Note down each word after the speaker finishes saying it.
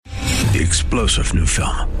The explosive new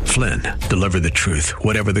film, Flynn, deliver the truth,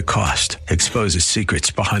 whatever the cost. Exposes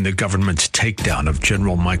secrets behind the government's takedown of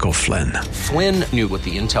General Michael Flynn. Flynn knew what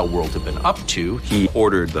the intel world had been up to. He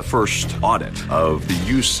ordered the first audit of the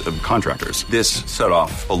use of contractors. This set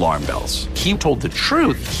off alarm bells. He told the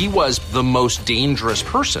truth. He was the most dangerous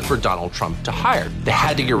person for Donald Trump to hire. They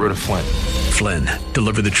had to get rid of Flynn. Flynn,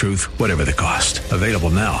 deliver the truth, whatever the cost. Available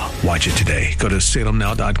now. Watch it today. Go to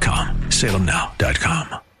salemnow.com.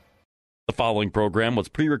 salemnow.com. The following program was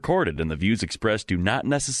pre-recorded, and the views expressed do not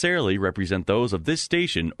necessarily represent those of this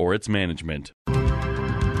station or its management.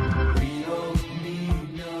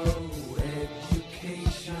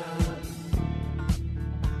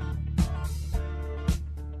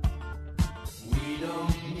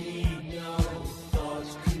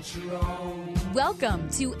 Welcome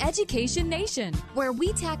to Education Nation, where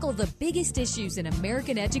we tackle the biggest issues in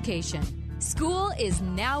American education. School is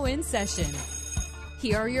now in session.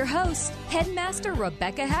 Here are your hosts, Headmaster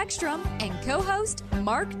Rebecca Hagstrom and co-host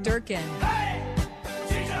Mark Durkin.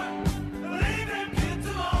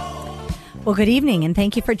 Well, good evening, and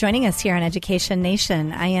thank you for joining us here on Education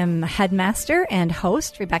Nation. I am Headmaster and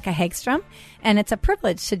host Rebecca Hagstrom, and it's a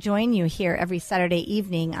privilege to join you here every Saturday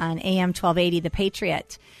evening on AM 1280 The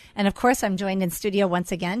Patriot. And, of course, I'm joined in studio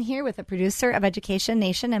once again here with the producer of Education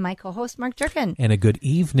Nation and my co-host, Mark Durkin. And a good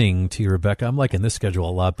evening to you, Rebecca. I'm liking this schedule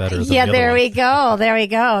a lot better than Yeah, the other there one. we go. There we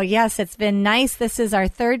go. Yes, it's been nice. This is our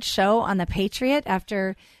third show on The Patriot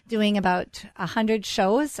after doing about 100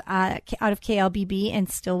 shows out of KLBB in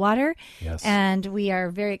Stillwater. Yes. And we are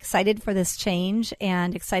very excited for this change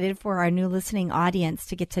and excited for our new listening audience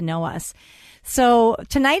to get to know us. So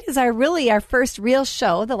tonight is our first real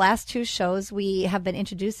show. The last two shows we have been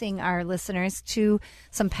introducing our listeners to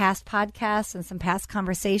some past podcasts and some past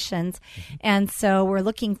conversations. And so we're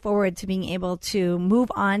looking forward to being able to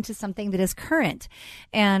move on to something that is current.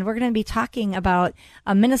 And we're going to be talking about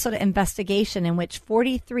a Minnesota investigation in which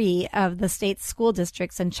 43 of the state's school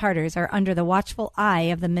districts and charters are under the watchful eye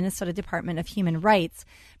of the Minnesota Department of Human Rights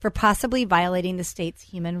for possibly violating the state's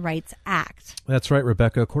Human Rights Act. That's right,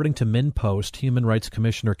 Rebecca. According to MinnPost, Human Rights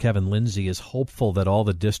Commissioner Kevin Lindsay is hopeful that all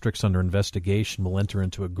the districts under investigation will enter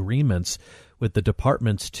into agreements with the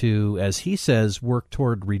departments to, as he says, work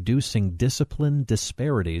toward reducing discipline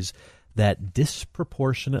disparities that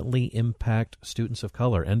disproportionately impact students of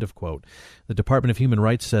color, end of quote. The Department of Human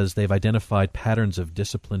Rights says they've identified patterns of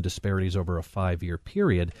discipline disparities over a 5-year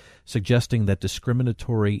period, suggesting that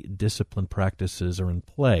discriminatory discipline practices are in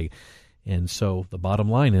play. And so the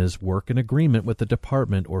bottom line is work in agreement with the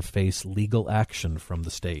department or face legal action from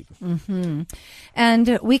the state. Mm-hmm.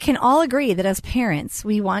 And we can all agree that as parents,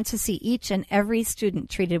 we want to see each and every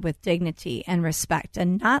student treated with dignity and respect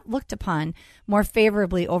and not looked upon more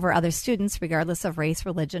favorably over other students, regardless of race,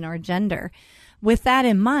 religion, or gender. With that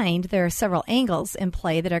in mind, there are several angles in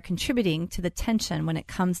play that are contributing to the tension when it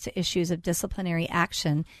comes to issues of disciplinary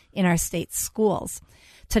action in our state's schools.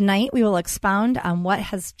 Tonight, we will expound on what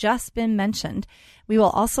has just been mentioned. We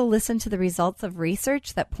will also listen to the results of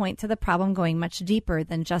research that point to the problem going much deeper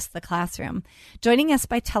than just the classroom. Joining us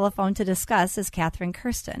by telephone to discuss is Catherine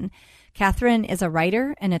Kirsten. Catherine is a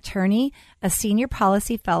writer, an attorney, a senior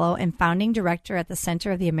policy fellow, and founding director at the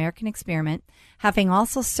Center of the American Experiment, having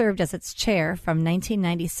also served as its chair from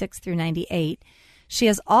 1996 through 98. She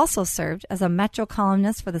has also served as a Metro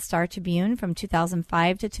columnist for the Star Tribune from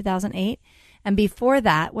 2005 to 2008, and before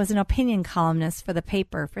that was an opinion columnist for the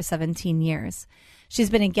paper for 17 years.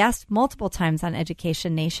 She's been a guest multiple times on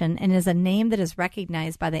Education Nation and is a name that is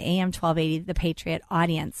recognized by the AM 1280 The Patriot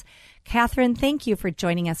audience. Catherine, thank you for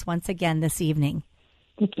joining us once again this evening.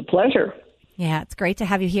 It's a pleasure. Yeah, it's great to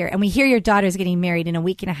have you here. And we hear your daughter's getting married in a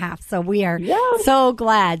week and a half. So we are so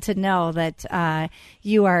glad to know that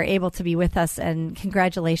you are able to be with us. And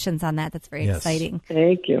congratulations on that. That's very exciting.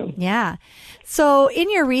 Thank you. Yeah. So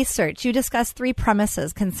in your research, you discussed 3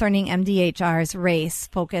 premises concerning MDHR's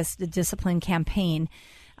race-focused discipline campaign.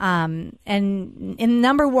 And in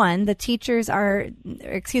number 1, the teachers,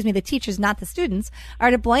 not the students, are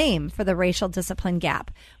to blame for the racial discipline gap.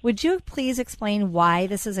 Would you please explain why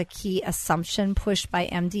this is a key assumption pushed by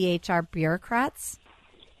MDHR bureaucrats?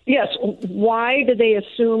 Yes. Why do they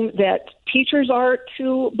assume that teachers are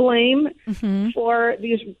to blame for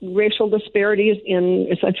these racial disparities in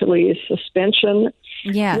essentially suspension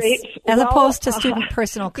rates? As opposed to student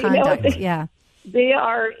personal conduct. They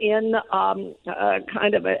are in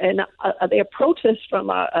kind of they approach this from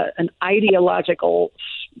an ideological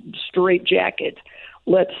straitjacket,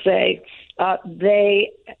 let's say.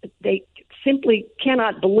 They simply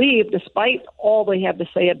cannot believe, despite all they have to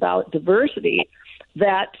say about diversity,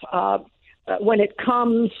 that when it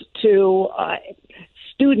comes to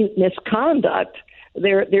student misconduct,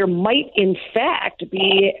 there might in fact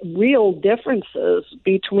be real differences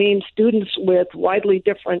between students with widely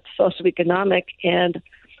different socioeconomic and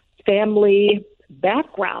family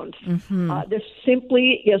backgrounds. This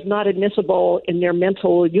simply is not admissible in their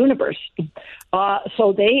mental universe.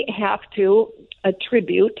 So they have to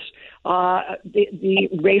attribute the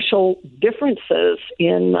racial differences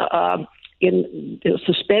in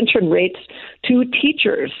suspension rates to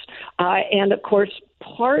teachers. And of course,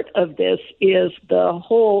 part of this is the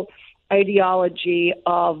whole ideology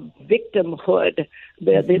of victimhood,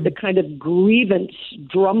 the kind of grievance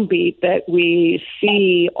drumbeat that we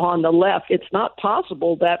see on the left. It's not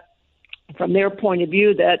possible that, from their point of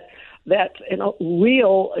view, that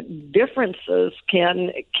real differences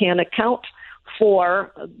can account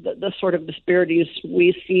for the sort of disparities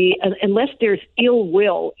we see, unless there's ill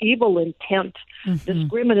will, evil intent,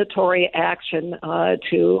 discriminatory action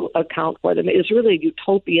to account for them. It is really a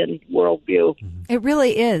utopian worldview. It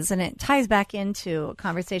really is, and it ties back into a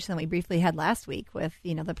conversation that we briefly had last week with,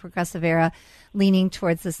 the progressive era leaning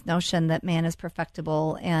towards this notion that man is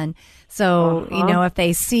perfectible. And so, if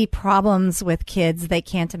they see problems with kids, they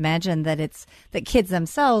can't imagine that it's that kids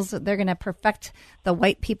themselves, they're going to perfect the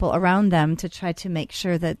white people around them to try to make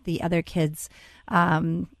sure that the other kids,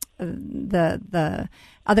 the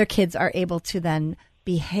other kids are able to then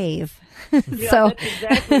behave. Yeah, so that's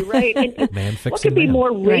exactly right. And man fixing what could be man.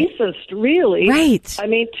 more racist, really? Right. I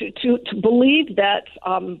mean, to believe that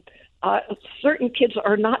certain kids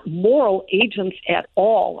are not moral agents at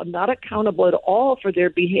all and not accountable at all for their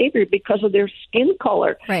behavior because of their skin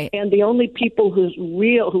color. Right. And the only people who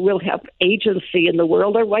will have agency in the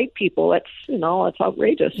world are white people. It's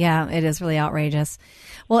outrageous. Yeah, it is really outrageous.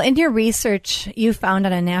 Well, in your research, you found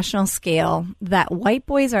on a national scale that white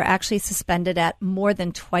boys are actually suspended at more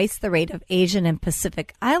than twice the rate of Asian and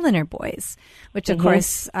Pacific Islander boys, which, of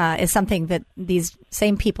course, is something that these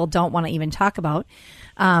same people don't want to even talk about.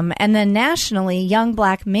 And then nationally, young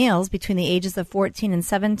black males between the ages of 14 and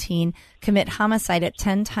 17 commit homicide at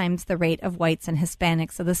 10 times the rate of whites and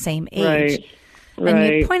Hispanics of the same age. Right.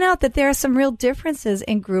 And you point out that there are some real differences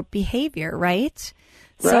in group behavior, right?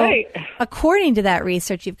 So according to that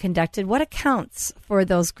research you've conducted, what accounts for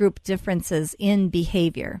those group differences in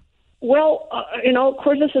behavior? Well, of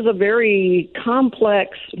course, this is a very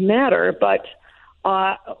complex matter, but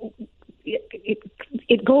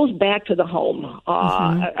it goes back to the home.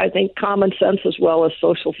 I think common sense as well as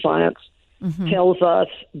social science tells us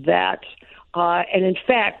that, and in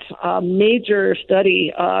fact, a major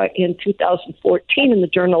study in 2014 in the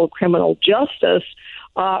Journal of Criminal Justice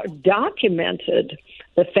documented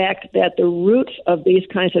the fact that the roots of these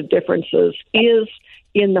kinds of differences is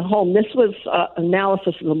in the home. This was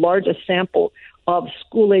analysis of the largest sample of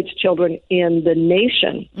school-age children in the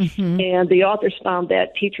nation. And the authors found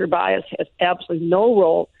that teacher bias has absolutely no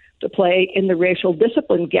role to play in the racial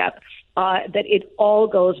discipline gap, that it all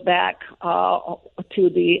goes back to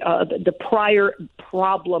the prior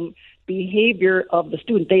problem behavior of the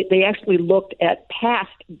student. They actually looked at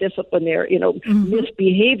past disciplinary,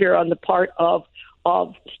 misbehavior on the part of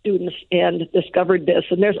students and discovered this.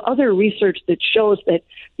 And there's other research that shows that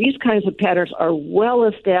these kinds of patterns are well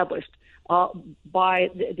established by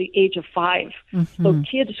the age of 5. So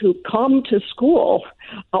kids who come to school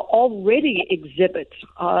already exhibit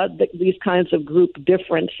these kinds of group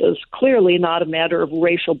differences, clearly not a matter of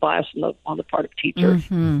racial bias on the part of teachers.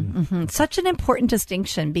 Such an important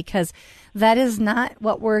distinction, because that is not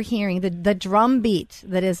what we're hearing. The drumbeat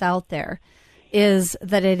that is out there is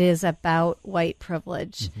that it is about white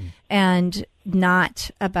privilege and not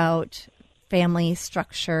about family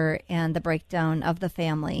structure and the breakdown of the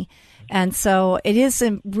family. And so it is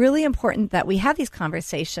really important that we have these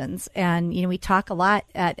conversations. And, we talk a lot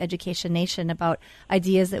at Education Nation about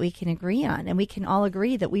ideas that we can agree on. And we can all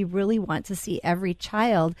agree that we really want to see every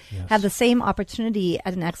child have the same opportunity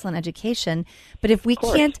at an excellent education. But if we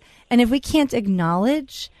can't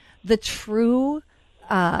acknowledge the true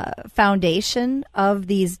foundation of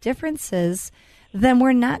these differences, then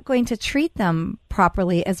we're not going to treat them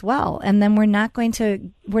properly as well, and then we're not going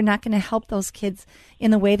to help those kids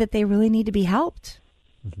in the way that they really need to be helped.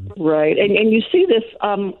 Right, and you see this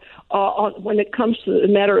when it comes to the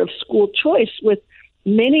matter of school choice, with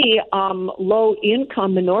many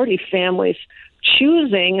low-income minority families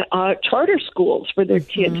choosing charter schools for their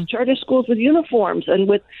kids, charter schools with uniforms and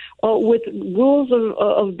with rules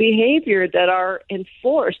of behavior that are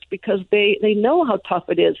enforced because they know how tough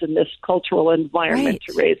it is in this cultural environment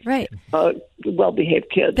to raise well-behaved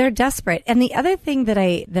kids. They're desperate. And the other thing that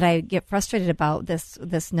I get frustrated about,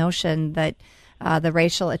 this notion that the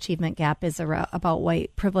racial achievement gap is about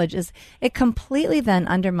white privilege, is it completely then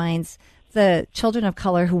undermines the children of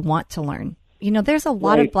color who want to learn. There's a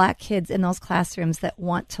lot of black kids in those classrooms that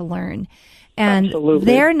want to learn. And Absolutely.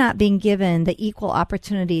 They're not being given the equal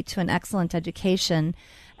opportunity to an excellent education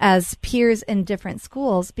as peers in different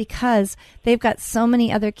schools because they've got so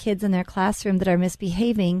many other kids in their classroom that are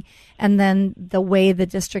misbehaving. And then the way the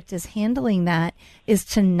district is handling that is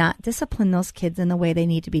to not discipline those kids in the way they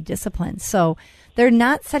need to be disciplined. So they're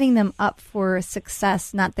not setting them up for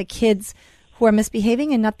success, not the kids who are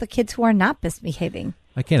misbehaving and not the kids who are not misbehaving.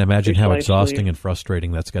 I can't imagine how Precisely. exhausting and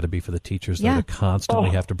frustrating that's got to be for the teachers though, to constantly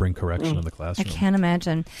have to bring correction in the classroom. I can't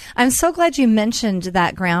imagine. I'm so glad you mentioned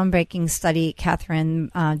that groundbreaking study,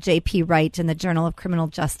 Catherine, J.P. Wright in the Journal of Criminal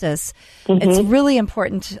Justice. It's really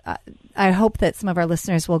important. I hope that some of our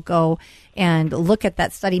listeners will go and look at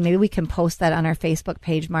that study. Maybe we can post that on our Facebook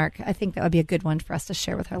page, Mark. I think that would be a good one for us to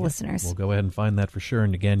share with our listeners. We'll go ahead and find that for sure.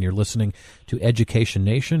 And again, you're listening to Education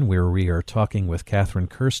Nation, where we are talking with Catherine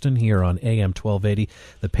Kirsten here on AM 1280.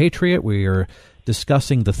 The Patriot. We are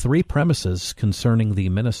discussing the three premises concerning the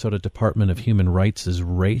Minnesota Department of Human Rights'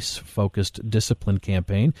 race-focused discipline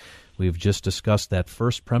campaign. We've just discussed that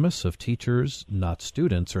first premise of teachers, not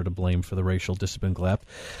students, are to blame for the racial discipline gap.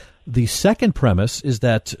 The second premise is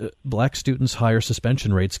that black students' higher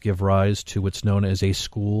suspension rates give rise to what's known as a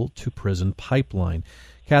school-to-prison pipeline.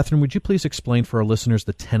 Catherine, would you please explain for our listeners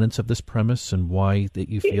the tenets of this premise and why that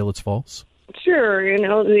you feel it's false? Sure.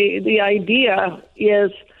 The idea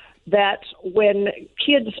is that when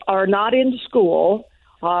kids are not in school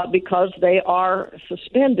because they are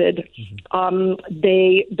suspended,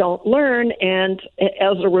 they don't learn, and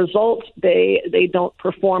as a result, they don't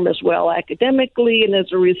perform as well academically, and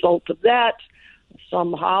as a result of that,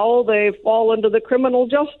 somehow they fall into the criminal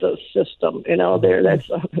justice system. That's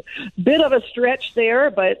a bit of a stretch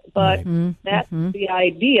there, but that's the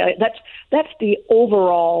idea. That's the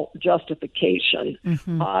overall justification,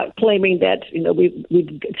 claiming that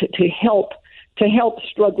to help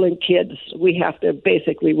struggling kids, we have to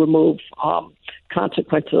basically remove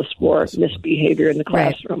consequences for misbehavior in the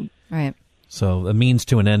classroom. Right. So a means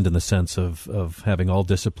to an end in the sense of having all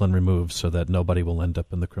discipline removed so that nobody will end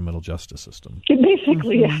up in the criminal justice system.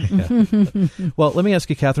 Basically, yeah. Well, let me ask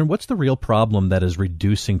you, Catherine, what's the real problem that is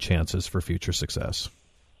reducing chances for future success?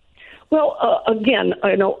 Well, again,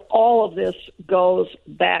 all of this goes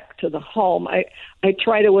back to the home. I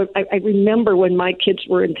remember when my kids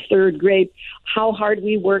were in third grade, how hard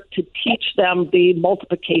we worked to teach them the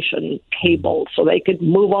multiplication table so they could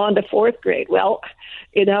move on to fourth grade. Well,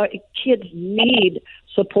 kids need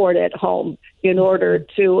support at home in order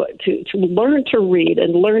to learn to read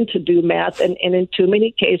and learn to do math. And in too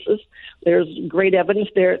many cases, there's great evidence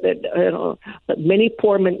there that many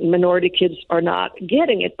poor minority kids are not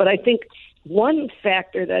getting it. But I think one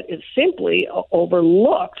factor that is simply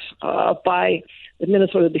overlooked by the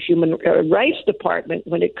Minnesota Human Rights Department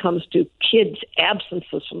when it comes to kids'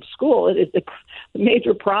 absences from school, the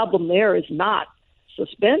major problem there is not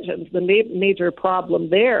suspensions. The major problem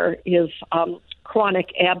there is chronic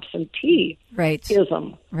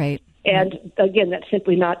absenteeism. Right. And again, that's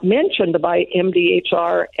simply not mentioned by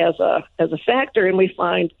MDHR as a factor, and we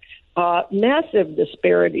find massive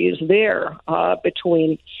disparities there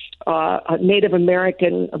between Native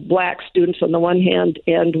American black students on the one hand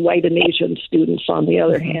and white and Asian students on the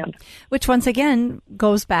other hand. Which once again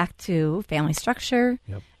goes back to family structure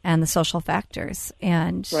and the social factors.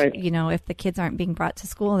 And, if the kids aren't being brought to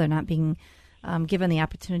school, they're not being given the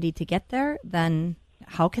opportunity to get there, then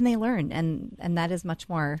how can they learn? And that is much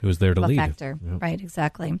more who's there to of a lead. Factor. Yep. Right,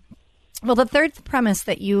 exactly. Well, the third premise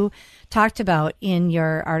that you talked about in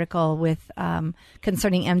your article with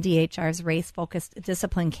concerning MDHR's race-focused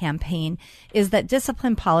discipline campaign is that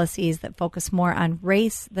discipline policies that focus more on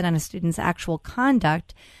race than on a student's actual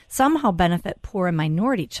conduct somehow benefit poor and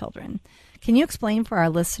minority children. Can you explain for our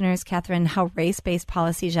listeners, Catherine, how race-based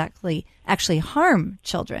policies actually harm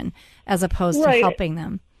children as opposed to helping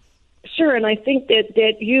them? Sure, and I think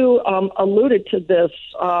that you alluded to this,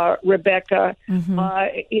 Rebecca.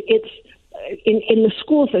 It's in the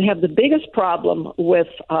schools that have the biggest problem with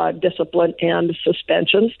discipline and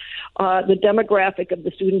suspensions. The demographic of the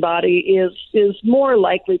student body is more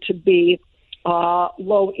likely to be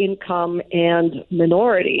low income and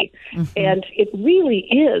minority, and it really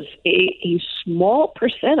is a small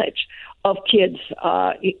percentage of kids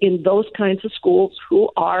in those kinds of schools who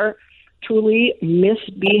are truly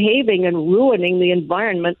misbehaving and ruining the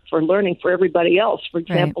environment for learning for everybody else. For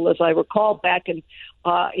example, as I recall, back in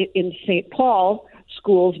St. Paul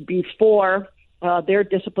schools before their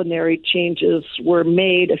disciplinary changes were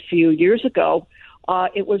made a few years ago,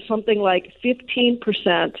 it was something like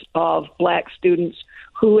 15% of black students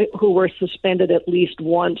who were suspended at least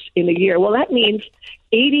once in a year. Well, that means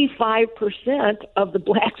 85% of the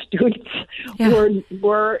black students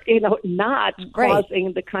were not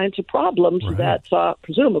causing the kinds of problems that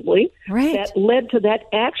presumably that led to that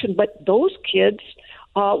action. But those kids,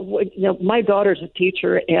 my daughter's a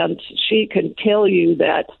teacher, and she can tell you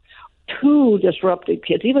that 2 disrupted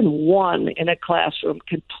kids, even one in a classroom,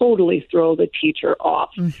 can totally throw the teacher off.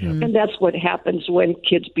 Mm-hmm. And that's what happens when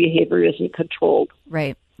kids' behavior isn't controlled.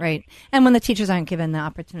 Right. And when the teachers aren't given the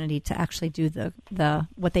opportunity to actually do the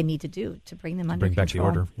what they need to do to bring them under control. Bring back the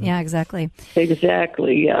order. Yeah, exactly.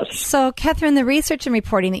 Exactly, yes. So, Catherine, the research and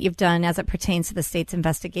reporting that you've done as it pertains to the state's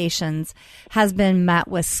investigations has been met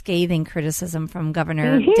with scathing criticism from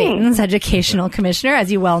Governor Dayton's educational commissioner,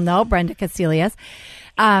 as you well know, Brenda Cassellius.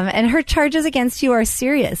 And her charges against you are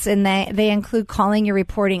serious, and they include calling your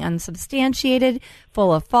reporting unsubstantiated,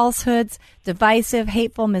 full of falsehoods, divisive,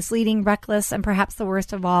 hateful, misleading, reckless, and perhaps the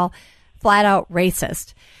worst of all, flat out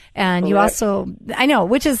racist. And you also, I know,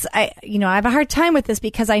 which is, I have a hard time with this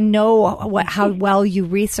because I know how well you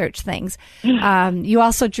research things. You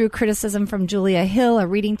also drew criticism from Julia Hill, a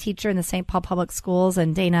reading teacher in the St. Paul Public Schools,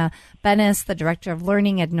 and Dana Bennis, the director of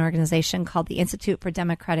learning at an organization called the Institute for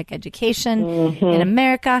Democratic Education in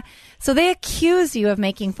America. So they accuse you of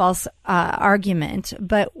making false argument,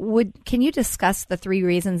 but can you discuss the 3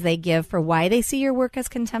 reasons they give for why they see your work as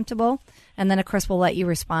contemptible? And then, of course, we'll let you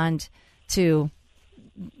respond to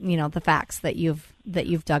the facts that you've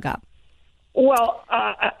dug up. Well,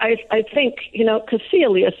 I think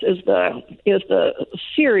Cassellius is the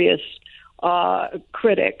serious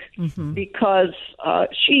critic because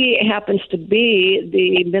she happens to be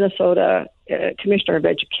the Minnesota Commissioner of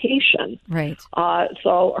Education. Right.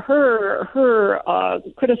 So her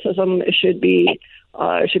criticism should be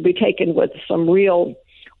taken with some real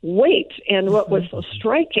weight. And what was so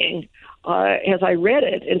striking, as I read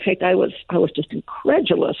it, in fact, I was just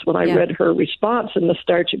incredulous when I read her response in the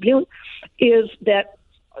Star Tribune, is that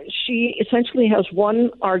she essentially has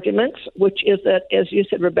one argument, which is that, as you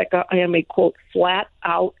said, Rebecca, I am a, quote,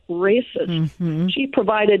 flat-out racist. She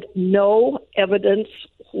provided no evidence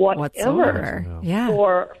whatsoever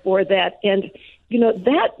for that. And,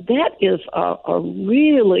 that is a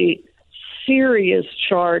really serious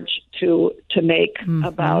charge to make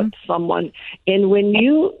about someone. And when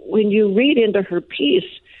you read into her piece,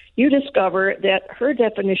 you discover that her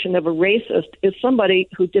definition of a racist is somebody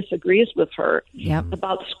who disagrees with her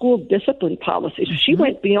about school discipline policies. She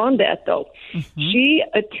went beyond that, though. She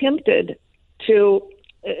attempted to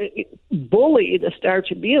bully the Star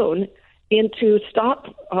Tribune into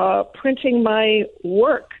stop printing my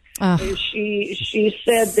work. She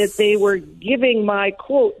said that they were giving my,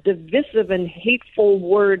 quote, divisive and hateful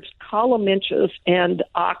words column inches and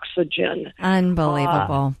oxygen.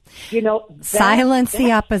 Unbelievable. Silence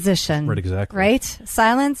the opposition. Right, exactly. Right?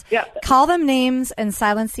 Silence. Yeah. Call them names and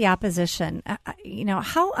silence the opposition.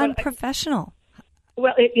 How unprofessional.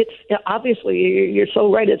 Well, it's obviously, you're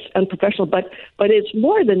so right. It's unprofessional, but it's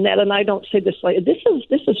more than that. And I don't say this like this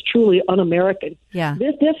is truly un-American. Yeah,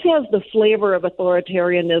 this has the flavor of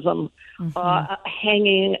authoritarianism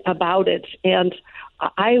hanging about it, and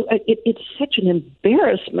it's such an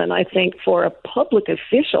embarrassment, I think, for a public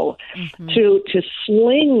official to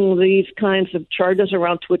sling these kinds of charges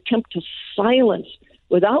around, to attempt to silence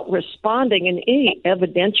without responding in any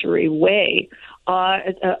evidentiary way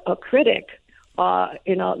a critic.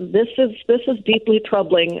 This is deeply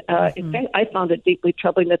troubling. In fact, I found it deeply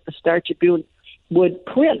troubling that the Star Tribune would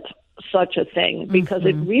print such a thing because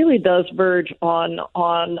it really does verge on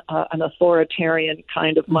an authoritarian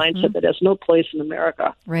kind of mindset that has no place in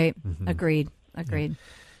America. Right. Agreed.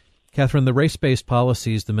 Catherine, the race-based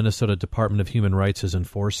policies the Minnesota Department of Human Rights is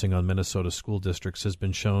enforcing on Minnesota school districts has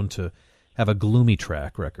been shown to have a gloomy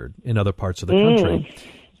track record in other parts of the country.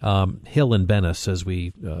 Hill and Bennis, as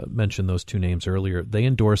we mentioned those 2 names earlier, they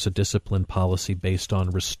endorse a discipline policy based on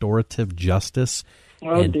restorative justice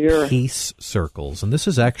and peace circles. And this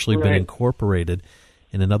has actually been incorporated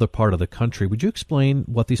in another part of the country. Would you explain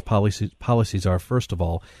what these policies are, first of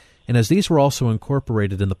all? And as these were also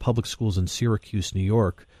incorporated in the public schools in Syracuse, New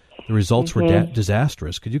York, the results were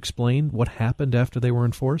disastrous. Could you explain what happened after they were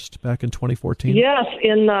enforced back in 2014? Yes,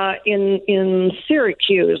 in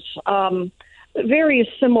Syracuse. Very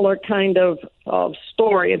similar kind of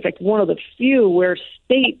story. In fact, one of the few where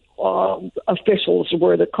state officials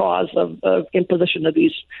were the cause of imposition of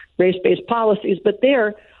these race-based policies. But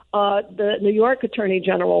there, the New York Attorney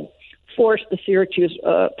General forced the Syracuse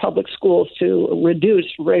public schools to reduce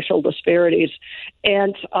racial disparities.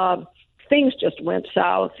 And things just went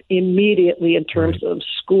south immediately in terms of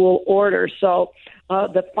school order. So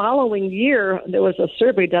the following year, there was a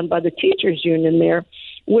survey done by the teachers union there,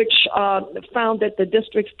 which found that the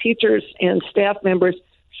district's teachers and staff members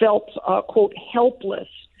felt, quote, helpless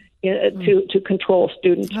to control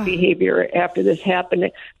students' behavior after this happened.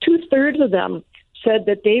 2/3 of them said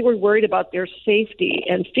that they were worried about their safety,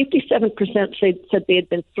 and 57% said they had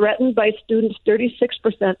been threatened by students.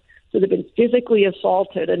 36% said they'd been physically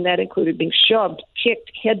assaulted, and that included being shoved,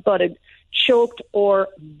 kicked, headbutted, choked, or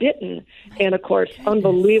bitten. And, of course,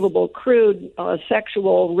 unbelievable, crude,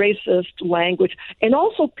 sexual, racist language. And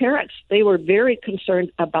also parents. They were very concerned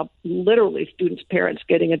about literally students' parents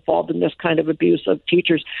getting involved in this kind of abuse of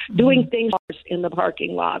teachers, doing things in the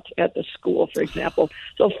parking lot at the school, for example.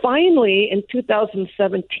 So finally, in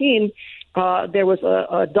 2017, there was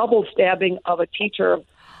a double stabbing of a teacher,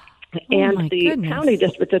 and the county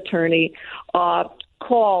district attorney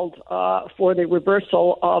called for the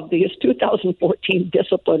reversal of these 2014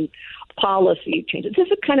 discipline policy changes. This is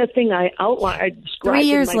the kind of thing I outlined. I described 3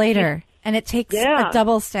 years later, and it takes a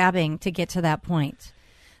double stabbing to get to that point.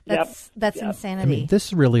 That's insanity. I mean,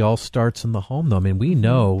 this really all starts in the home, though. I mean, we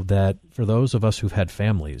know that for those of us who've had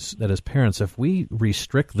families, that as parents, if we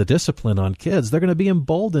restrict the discipline on kids, they're going to be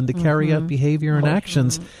emboldened to carry out behavior and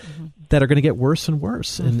actions that are going to get worse and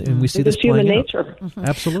worse. And we see this playing human out. nature.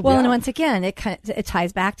 Absolutely. Well, and once again, it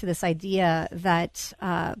ties back to this idea that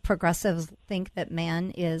progressives think that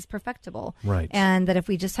man is perfectible. Right. And that if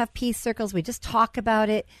we just have peace circles, we just talk about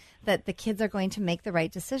it, that the kids are going to make the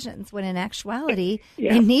right decisions, when in actuality,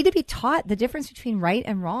 they need to be taught the difference between right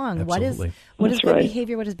and wrong. Absolutely. What is good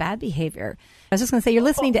behavior? What is bad behavior? I was just going to say, you're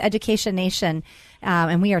listening to Education Nation,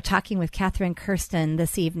 and we are talking with Catherine Kirsten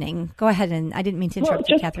this evening. Go ahead, and I didn't mean to interrupt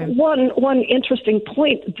you, Catherine. One interesting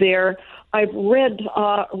point there. I've read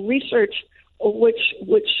research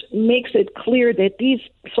which makes it clear that these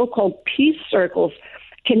so-called peace circles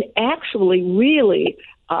can actually really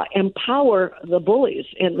empower the bullies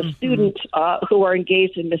and the students who are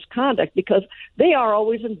engaged in misconduct, because they are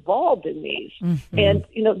always involved in these. And,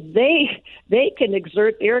 they can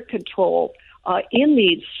exert their control in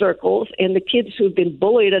these circles, and the kids who've been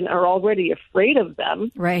bullied and are already afraid of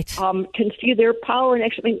them can see their power in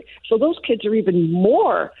action. I mean, so those kids are even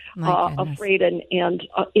more afraid and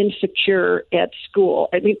insecure at school.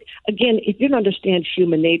 I mean, again, if you don't understand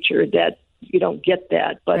human nature, that you don't get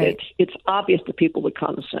that, but it's obvious to people with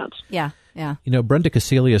common sense. Yeah. Brenda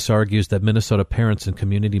Casilius argues that Minnesota parents and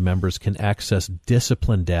community members can access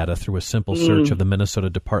discipline data through a simple search of the Minnesota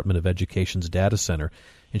Department of Education's data center.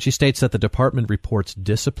 And she states that the department reports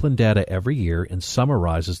discipline data every year and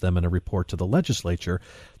summarizes them in a report to the legislature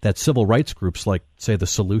that civil rights groups like, say, the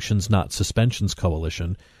Solutions Not Suspensions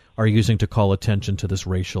Coalition are using to call attention to this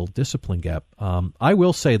racial discipline gap. I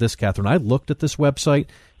will say this, Catherine, I looked at this website,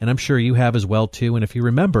 and I'm sure you have as well, too. And if you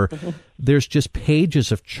remember, there's just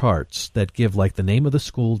pages of charts that give like the name of the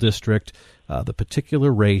school district, the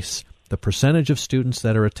particular race, the percentage of students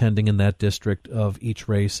that are attending in that district of each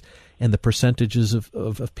race, and the percentages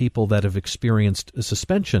of people that have experienced a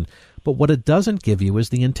suspension. But what it doesn't give you is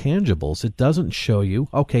the intangibles. It doesn't show you,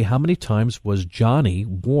 okay, how many times was Johnny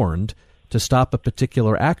warned to stop a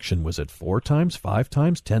particular action? Was it 4 times, 5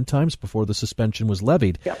 times, 10 times before the suspension was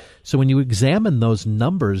levied? Yep. So when you examine those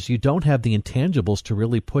numbers, you don't have the intangibles to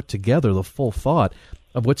really put together the full thought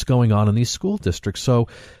of what's going on in these school districts. So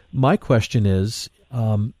my question is,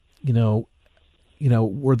 were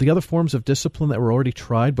the other forms of discipline that were already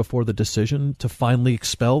tried before the decision to finally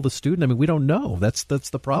expel the student? I mean, we don't know. That's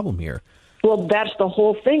the problem here. Well, that's the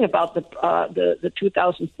whole thing about the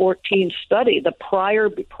 2014 study, the prior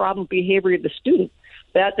problem behavior of the student.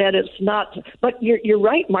 That is not. But you're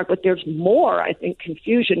right, Mark. But there's more, I think,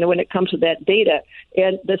 confusion when it comes to that data,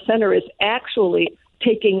 and the center is actually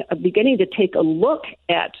beginning to take a look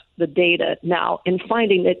at the data now and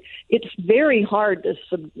finding that it's very hard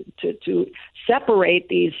to separate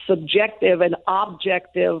these subjective and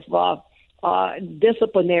objective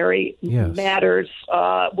disciplinary matters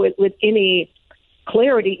with any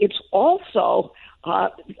clarity. It's also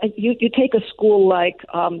you take a school like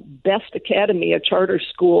Best Academy, a charter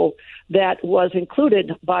school that was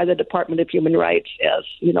included by the Department of Human Rights as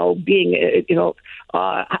being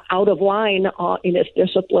out of line in its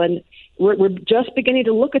discipline. We're just beginning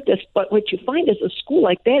to look at this, but what you find is a school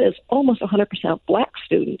like that is almost 100% black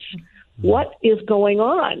students. What is going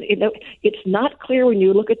on? It's not clear when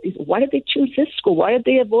you look at these. Why did they choose this school? Why did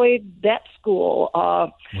they avoid that school?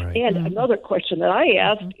 And another question that I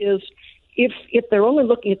asked is, if they're only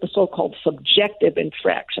looking at the so-called subjective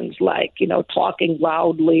infractions, like, talking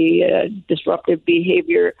loudly, disruptive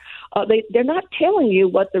behavior, they're not telling you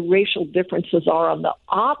what the racial differences are on the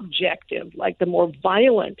objective, like the more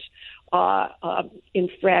violent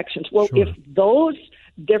infractions. Well, Sure. if those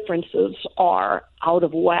differences are out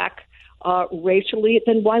of whack racially,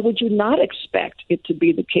 then why would you not expect it to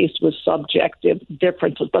be the case with subjective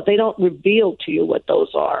differences? But they don't reveal to you what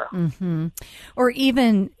those are. Mm-hmm. Or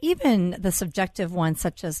even the subjective ones,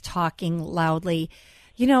 such as talking loudly.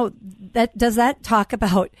 Does that talk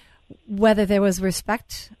about whether there was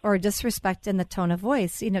respect or disrespect in the tone of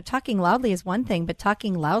voice? Talking loudly is one thing, but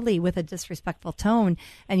talking loudly with a disrespectful tone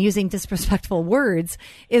and using disrespectful words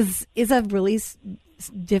is a really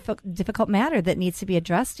difficult matter that needs to be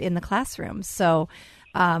addressed in the classroom. So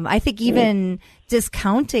I think even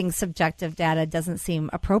discounting subjective data doesn't seem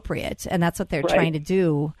appropriate, and that's what they're trying to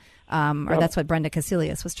do, or that's what Brenda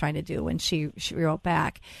Casilius was trying to do when she wrote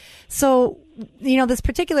back. So, this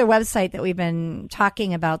particular website that we've been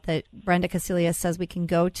talking about that Brenda Casilius says we can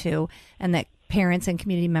go to and that parents and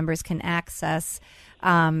community members can access,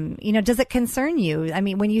 does it concern you? I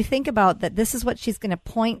mean, when you think about that, this is what she's going to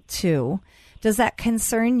point to. Does that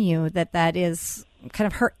concern you that is kind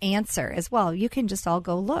of her answer as well? You can just all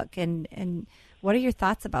go look. And what are your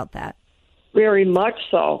thoughts about that? Very much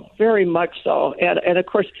so. Very much so. And of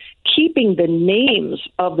course, keeping the names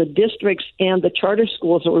of the districts and the charter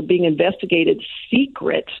schools that were being investigated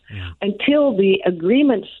secret until the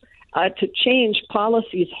agreements to change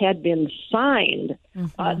policies had been signed.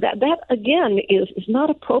 That again is not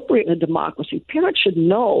appropriate in a democracy. Parents should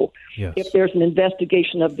know if there's an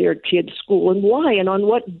investigation of their kid's school and why, and on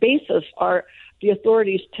what basis are the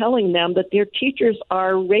authorities telling them that their teachers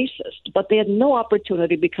are racist. But they had no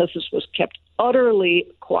opportunity because this was kept utterly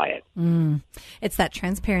quiet. It's that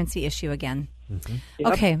transparency issue again.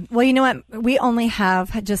 Yep. Okay. Well, you know what? We only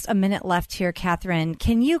have just a minute left here, Catherine.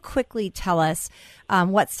 Can you quickly tell us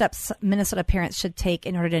what steps Minnesota parents should take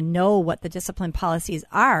in order to know what the discipline policies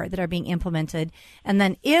are that are being implemented? And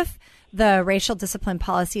then if the racial discipline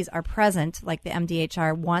policies are present, like the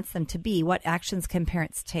MDHR wants them to be, what actions can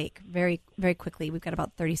parents take? Very, very quickly. We've got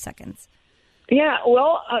about 30 seconds. Yeah,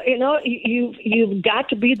 well, you've got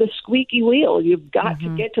to be the squeaky wheel. You've got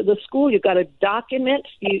to get to the school. You've got to document.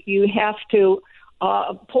 You have to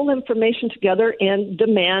pull information together and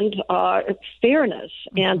demand fairness.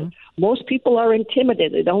 And most people are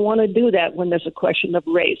intimidated. They don't want to do that when there's a question of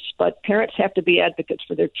race. But parents have to be advocates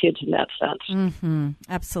for their kids in that sense.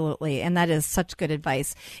 Absolutely. And that is such good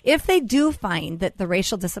advice. If they do find that the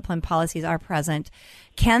racial discipline policies are present,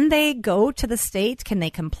 can they go to the state? Can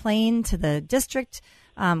they complain to the district?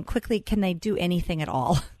 Quickly, can they do anything at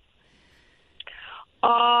all?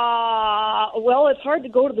 Well, it's hard to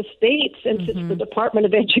go to the state since it's the Department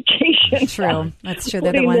of Education. True. That's true.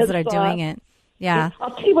 They're the ones that are doing it. Yeah. I'll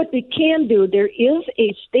tell you what they can do. There is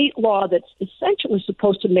a state law that's essentially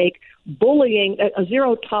supposed to make bullying, a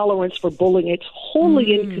zero tolerance for bullying. It's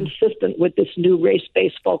wholly inconsistent with this new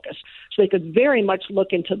race-based focus. So they could very much look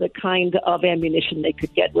into the kind of ammunition they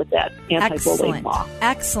could get with that anti-bullying law.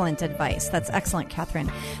 Excellent advice. That's excellent,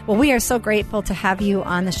 Catherine. Well, we are so grateful to have you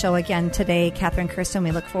on the show again today, Catherine Kirsten.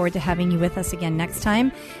 We look forward to having you with us again next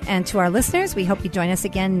time. And to our listeners, we hope you join us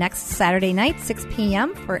again next Saturday night, 6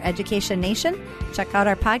 p.m. for Education Nation. Check out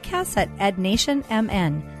our podcast at EdNation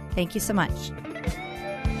MN. Thank you so much.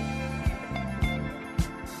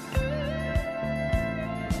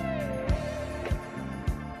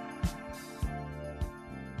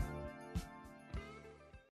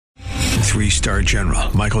 Three-star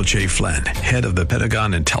General Michael J. Flynn, head of the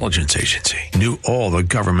Pentagon Intelligence Agency, knew all the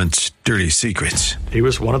government's dirty secrets. He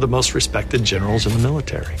was one of the most respected generals in the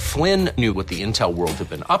military. Flynn knew what the intel world had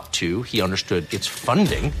been up to. He understood its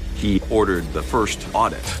funding. He ordered the first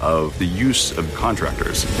audit of the use of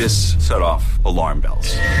contractors. This set off alarm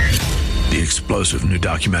bells. The explosive new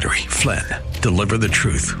documentary, Flynn, Deliver the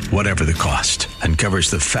Truth, Whatever the Cost, uncovers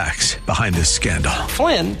the facts behind this scandal.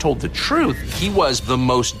 Flynn told the truth. He was the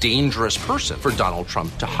most dangerous person for Donald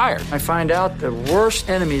Trump to hire. I find out the worst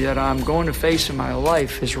enemy that I'm going to face in my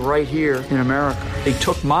life is right here in America. They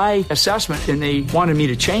took my assessment and they wanted me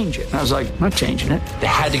to change it. And I was like, I'm not changing it. They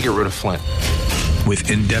had to get rid of Flynn.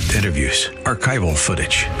 With in-depth interviews, archival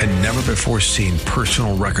footage, and never-before-seen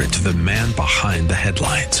personal records of the man behind the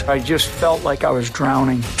headlines. I just felt like I was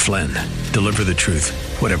drowning. Flynn, Deliver the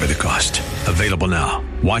Truth, Whatever the Cost. Available now.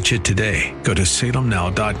 Watch it today. Go to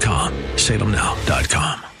salemnow.com.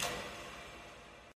 salemnow.com.